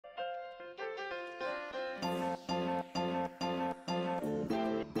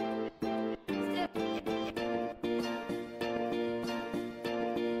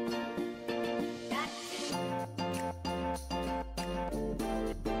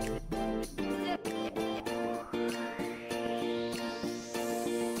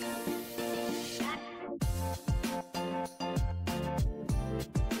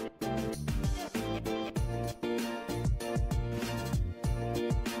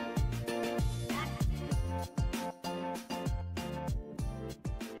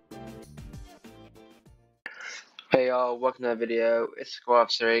Hey y'all, welcome to the video. It's Squad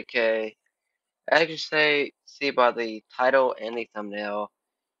Officer AK. As you see by the title and the thumbnail,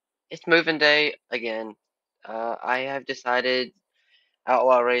 it's moving day again. I have decided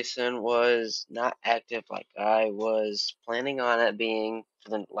Outlaw Racing was not active like I was planning on it being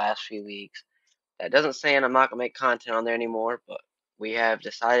for the last few weeks. That doesn't say I'm not gonna make content on there anymore, but we have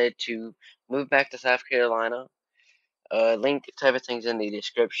decided to move back to South Carolina. Link to everything's in the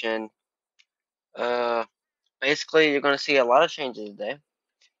description. Uh, Basically, you're gonna see a lot of changes today.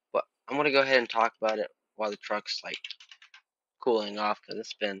 But I'm gonna go ahead and talk about it while the truck's like cooling off because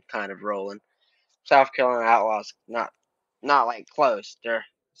it's been kind of rolling. South Carolina Outlaws not like close.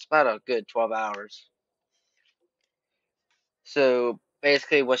 It's about a good 12 hours. So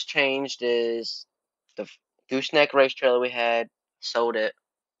basically, what's changed is the gooseneck race trailer we had sold it,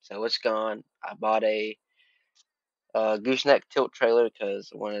 so it's gone. I bought a gooseneck tilt trailer because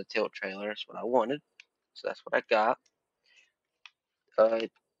I wanted a tilt trailer. That's what I wanted, so that's what I got.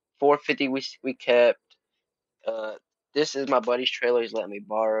 450 we kept. Uh, this is my buddy's trailer. He's letting me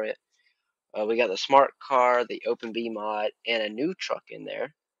borrow it. We got the smart car, the open B mod, and a new truck in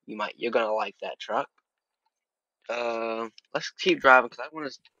there. You're gonna like that truck. Let's keep driving because I don't want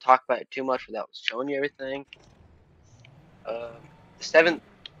to talk about it too much without showing you everything. The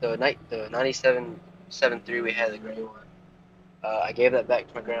the 97 7.3 we had, the gray one. I gave that back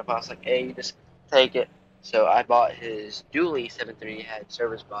to my grandpa. I was like, hey, you just take it. So I bought his dually 7.3 he had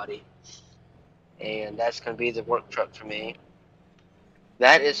service body, and that's gonna be the work truck for me.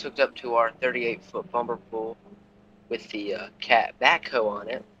 That is hooked up to our 38-foot bumper pool with the cat backhoe on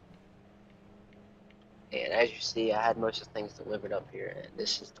it. And as you see, I had most of the things delivered up here, and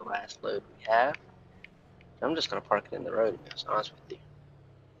this is the last load we have. I'm just going to park it in the road, to be honest with you.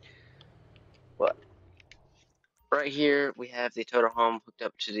 But right here, we have the total home hooked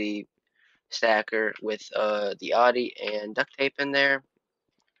up to the stacker with the Audi and duct tape in there.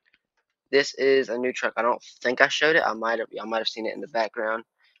 This is a new truck. I don't think I showed it. I might have seen it in the background.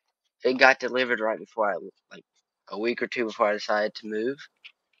 It got delivered right before like a week or two before I decided to move.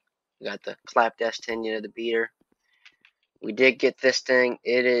 We got the clapped S10, the beater. We did get this thing.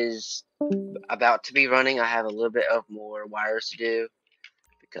 It is about to be running. I have a little bit of more wires to do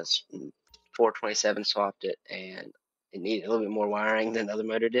because 427 swapped it and it needed a little bit more wiring than the other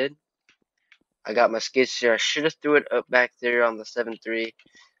motor did. I got my skid steer. I should have threw it up back there on the 7.3,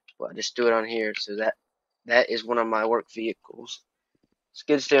 but I just threw it on here. So that is one of my work vehicles.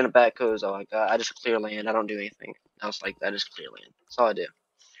 Skid steer and the backhoe is all I got. I just clear land. I don't do anything else like that. I just clear land. That's all I do.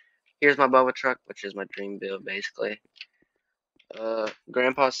 Here's my Bubba truck, which is my dream build basically.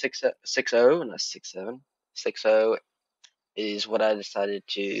 Grandpa's 6.0 and a 6.7. 6.0 is what I decided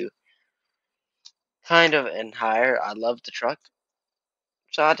to kind of and hire. I love the truck.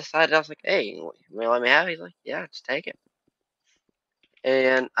 So I decided, I was like, hey, you let me have it? He's like, yeah, just take it.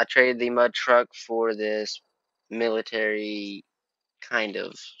 And I traded the mud truck for this military kind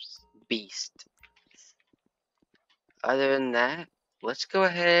of beast. Other than that, let's go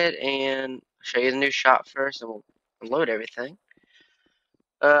ahead and show you the new shop first and we'll unload everything.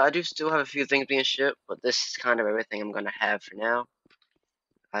 I do still have a few things being shipped, but this is kind of everything I'm going to have for now.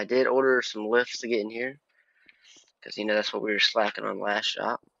 I did order some lifts to get in here, because that's what we were slacking on last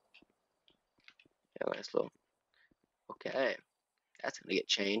shop. Yeah, nice little. Okay, that's gonna get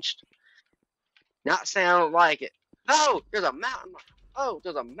changed. Not saying I don't like it. Oh, there's a mountain. Oh,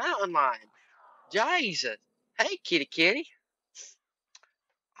 there's a mountain lion. Jesus. Hey, kitty kitty.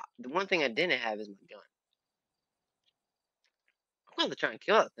 The one thing I didn't have is my gun. I'm gonna try and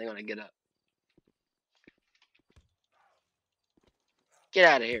kill that thing when I get up. Get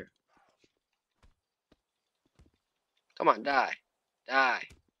out of here. Come on, die. Die.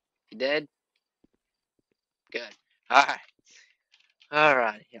 You dead? Good. Alright.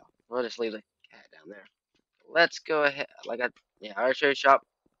 Alright, yeah. We'll just leave the cat down there. Let's go ahead. I already showed you shop.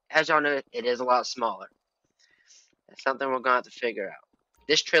 As y'all know, it is a lot smaller. That's something we're gonna have to figure out.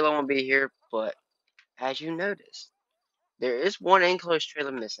 This trailer won't be here, but as you notice, there is one enclosed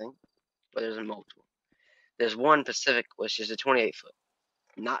trailer missing, but there's a multiple. There's one Pacific, which is a 28-foot.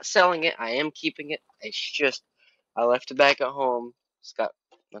 Not selling it. I am keeping it. It's just I left it back at home.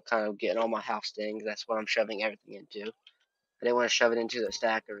 I'm kind of getting all my house things. That's what I'm shoving everything into. I didn't want to shove it into the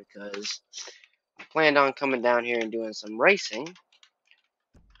stacker because I planned on coming down here and doing some racing.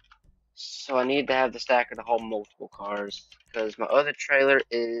 So I need to have the stacker to hold multiple cars because my other trailer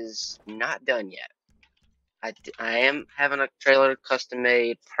is not done yet. I am having a trailer custom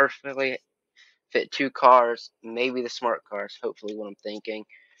made, perfectly fit 2 cars, maybe the smart cars, hopefully what I'm thinking.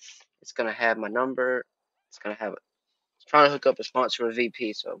 It's going to have my number, it's going to have Trying to hook up a sponsor with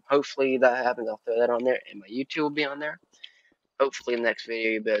VP, so hopefully that happens. I'll throw that on there, and my YouTube will be on there. Hopefully in the next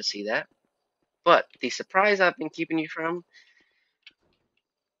video you'll be able to see that. But the surprise I've been keeping you from,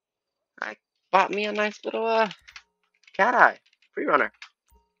 I bought me a nice little cat eye pre-runner.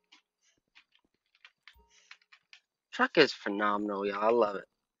 Truck is phenomenal, y'all. I love it.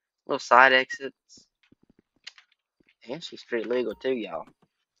 Little side exits, and she's street legal too, y'all.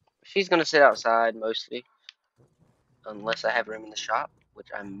 She's gonna sit outside mostly, unless I have room in the shop, which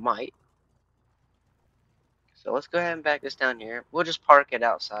I might. So let's go ahead and back this down here. We'll just park it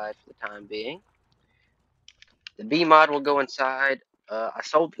outside for the time being. The B mod will go inside. I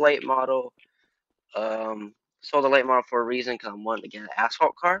sold the late model. Sold the late model for a reason, because I'm wanting to get an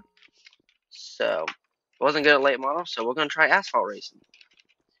asphalt car. So, wasn't good at late model, so we're going to try asphalt racing.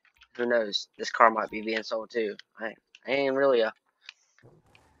 Who knows? This car might be being sold too. I ain't really a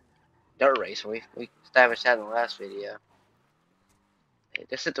dirt racer. We established that in the last video. Hey,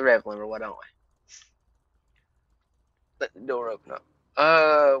 just hit the rev limiter, why don't we? Let the door open up.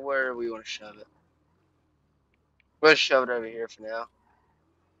 Where do we want to shove it? We'll shove it over here for now.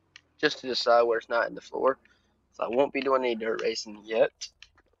 Just to the side where it's not in the floor. So I won't be doing any dirt racing yet.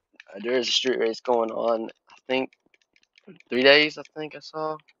 There is a street race going on, I think, 3 days, I think I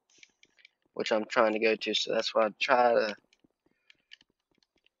saw. Which I'm trying to go to, so that's why I try to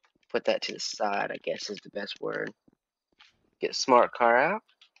put that to the side, I guess is the best word. Get smart car out.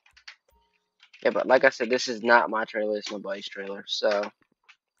 Yeah, but like I said, this is not my trailer, it's my buddy's trailer, so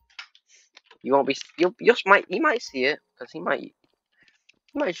you won't be you might see it, because he might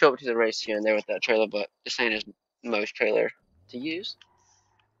show up to the race here and there with that trailer, but this ain't his most trailer to use.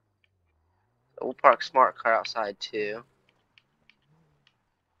 So we'll park smart car outside too.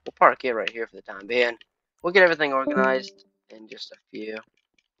 We'll park it right here for the time being. We'll get everything organized in just a few.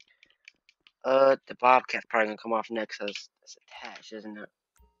 The Bobcat's probably gonna come off next as it's attached, isn't it?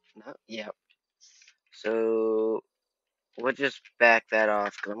 No, yep. So we'll just back that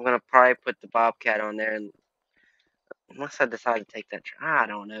off, because I'm gonna probably put the Bobcat on there, and unless I decide to take that, I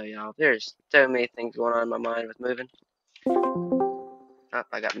don't know, y'all. There's so many things going on in my mind with moving. Oh,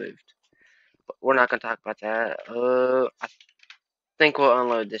 I got moved. But we're not gonna talk about that. I think we'll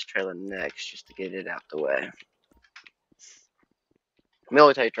unload this trailer next, just to get it out the way.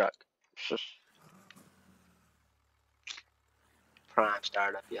 Military truck. Prime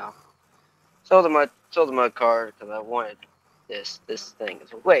startup, y'all. Sold the mud car because I wanted this. This thing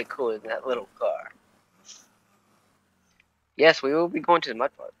is way cooler than that little car. Yes, we will be going to the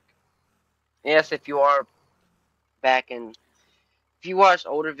mud park. Yes, if you are back in, if you watched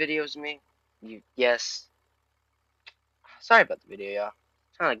older videos of me, yes. Sorry about the video, y'all.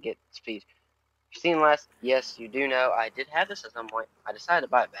 Trying to get speed. You've seen last, yes, you do know I did have this at some point. I decided to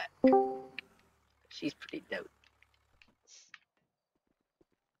buy it back. She's pretty dope.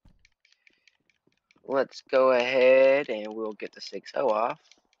 Let's go ahead and we'll get the 6.0 off.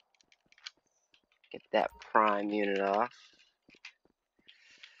 Get that prime unit off.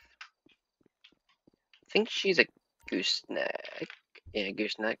 I think she's a gooseneck. Yeah,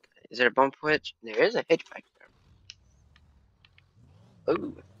 gooseneck. Is there a bump hitch? There is a hitch back there.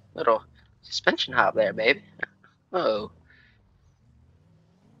 Ooh, little suspension hop there, baby. Oh.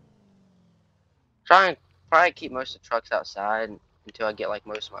 Try and probably keep most of the trucks outside until I get like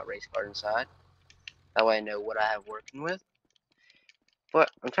most of my race cars inside. That way I know what I have working with. But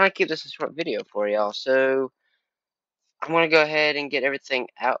I'm trying to keep this a short video for y'all, so I'm gonna go ahead and get everything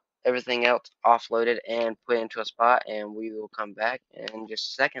else offloaded and put into a spot, and we will come back in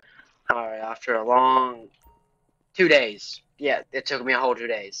just a second. Alright, after a long 2 days. Yeah, it took me a whole 2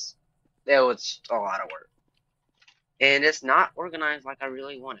 days. It was a lot of work. And it's not organized like I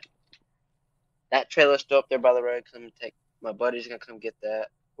really want it. That trailer's still up there by the road, because I'm gonna take my buddy's gonna come get that.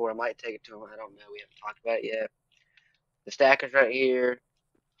 Or I might take it to him, I don't know, we haven't talked about it yet. The stacker's right here.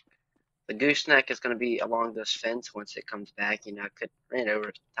 The gooseneck is going to be along this fence once it comes back. You know, I could run it over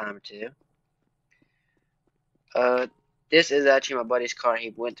a time or two. This is actually my buddy's car.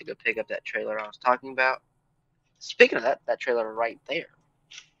 He went to go pick up that trailer I was talking about. Speaking of that trailer right there.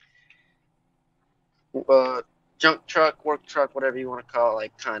 Junk truck, work truck, whatever you want to call it,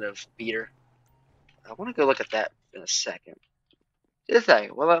 like kind of beater. I want to go look at that in a second. Just a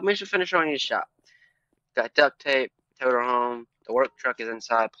second. Well, let me just finish showing you the shop. Got duct tape, towed her home. The work truck is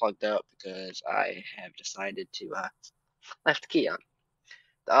inside plugged up because I have decided to left the key on.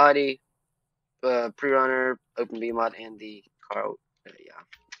 The Audi, pre-runner, open B mod, and the car, yeah,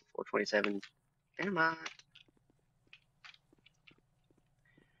 427 Fairmont.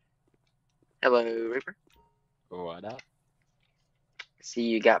 Hello, Reaper. What up? See,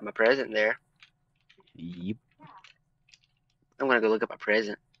 you got my present there. Yep. I'm gonna go look at my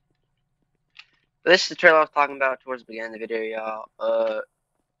present. But this is the trailer I was talking about towards the beginning of the video, y'all.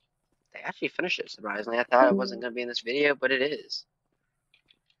 They actually finished it, surprisingly. I thought it wasn't gonna be in this video, but it is.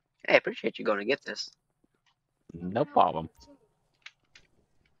 Hey, I appreciate you going to get this. No problem.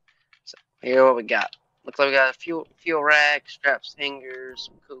 So, here what we got. Looks like we got a fuel rack, straps,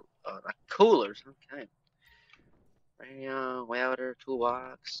 hangers, like coolers. Okay. Radio, welder,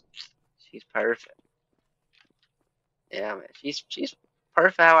 toolbox. She's perfect. Yeah, man. She's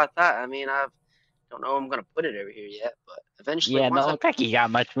perfect how I thought. I mean, I don't know if I'm gonna put it over here yet, but eventually, Yeah, don't look like you got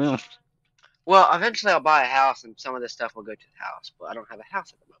much room. well, eventually I'll buy a house, and some of this stuff will go to the house. But I don't have a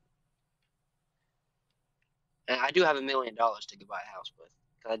house at the moment, and I do have $1 million to go buy a house with,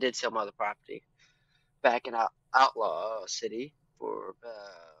 because I did sell my other property back in Outlaw City for a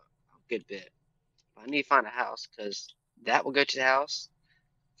good bit. I need to find a house because that will go to the house.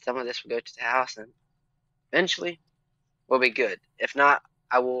 Some of this will go to the house, and eventually we'll be good. If not,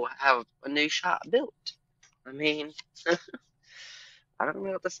 I will have a new shop built. I mean, I don't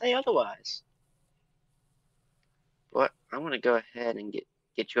know what to say otherwise. But I'm gonna go ahead and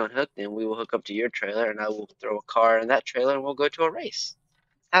get you unhooked, and we will hook up to your trailer, and I will throw a car in that trailer, and we'll go to a race.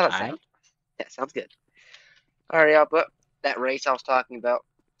 How does that Alright. sound? Yeah, sounds good. Alright, y'all. But that race I was talking about,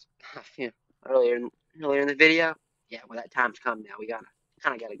 you know, earlier in the video. Yeah, well, that time's come now. We kind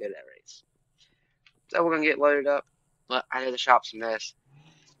of gotta go to that race. So we're gonna get loaded up. But I know the shop's a mess.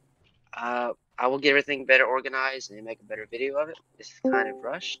 I will get everything better organized and make a better video of it. This is kind of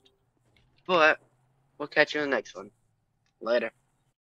rushed, but we'll catch you in the next one. Later.